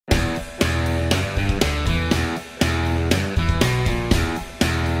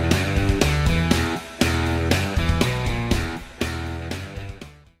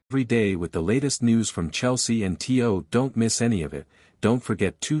every day with the latest news from Chelsea and TO. Don't miss any of it. Don't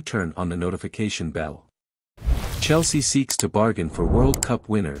forget to turn on the notification bell. Chelsea seeks to bargain for World Cup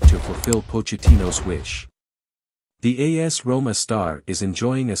winner to fulfill Pochettino's wish. The AS Roma star is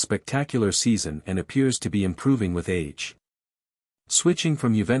enjoying a spectacular season and appears to be improving with age. Switching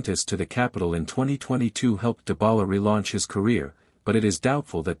from Juventus to the capital in 2022 helped Dybala relaunch his career, but it is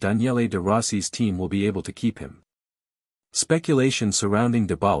doubtful that Daniele De Rossi's team will be able to keep him. Speculation surrounding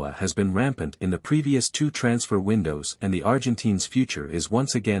Dybala has been rampant in the previous two transfer windows, and the Argentine's future is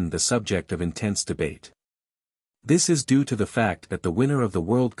once again the subject of intense debate. This is due to the fact that the winner of the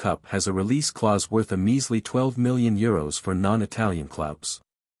World Cup has a release clause worth a measly €12 million for non-Italian clubs.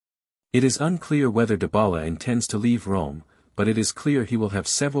 It is unclear whether Dybala intends to leave Rome, but it is clear he will have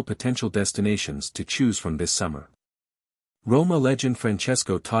several potential destinations to choose from this summer. Roma legend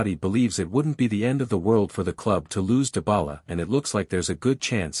Francesco Totti believes it wouldn't be the end of the world for the club to lose Dybala, and it looks like there's a good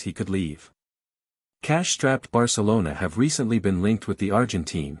chance he could leave. Cash-strapped Barcelona have recently been linked with the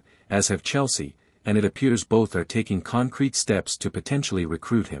Argentine, as have Chelsea, and it appears both are taking concrete steps to potentially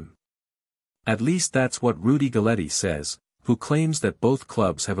recruit him. At least that's what Rudy Galletti says, who claims that both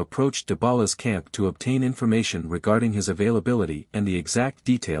clubs have approached Dybala's camp to obtain information regarding his availability and the exact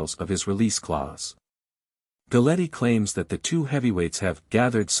details of his release clause. Galletti claims that the two heavyweights have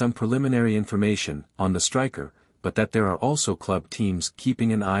gathered some preliminary information on the striker, but that there are also club teams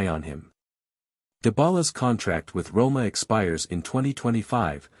keeping an eye on him. Dybala's contract with Roma expires in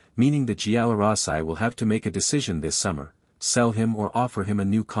 2025, meaning the Giallorossi will have to make a decision this summer: sell him or offer him a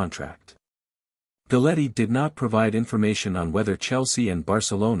new contract. Galletti did not provide information on whether Chelsea and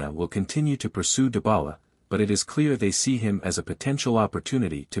Barcelona will continue to pursue Dybala, but it is clear they see him as a potential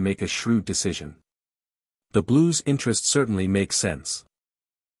opportunity to make a shrewd decision. The Blues' interest certainly makes sense.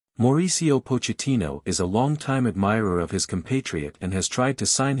 Mauricio Pochettino is a long-time admirer of his compatriot and has tried to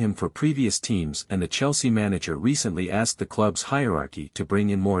sign him for previous teams, and the Chelsea manager recently asked the club's hierarchy to bring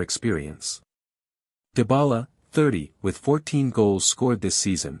in more experience. Dybala, 30, with 14 goals scored this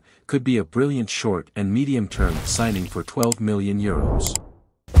season, could be a brilliant short and medium-term signing for €12 million.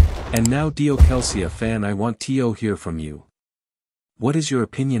 And now Dio Chelsea fan, I want to hear from you. What is your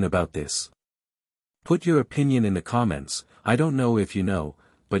opinion about this? Put your opinion in the comments. I don't know if you know,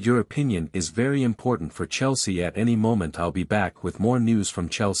 but your opinion is very important for Chelsea. At any moment I'll be back with more news from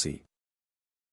Chelsea.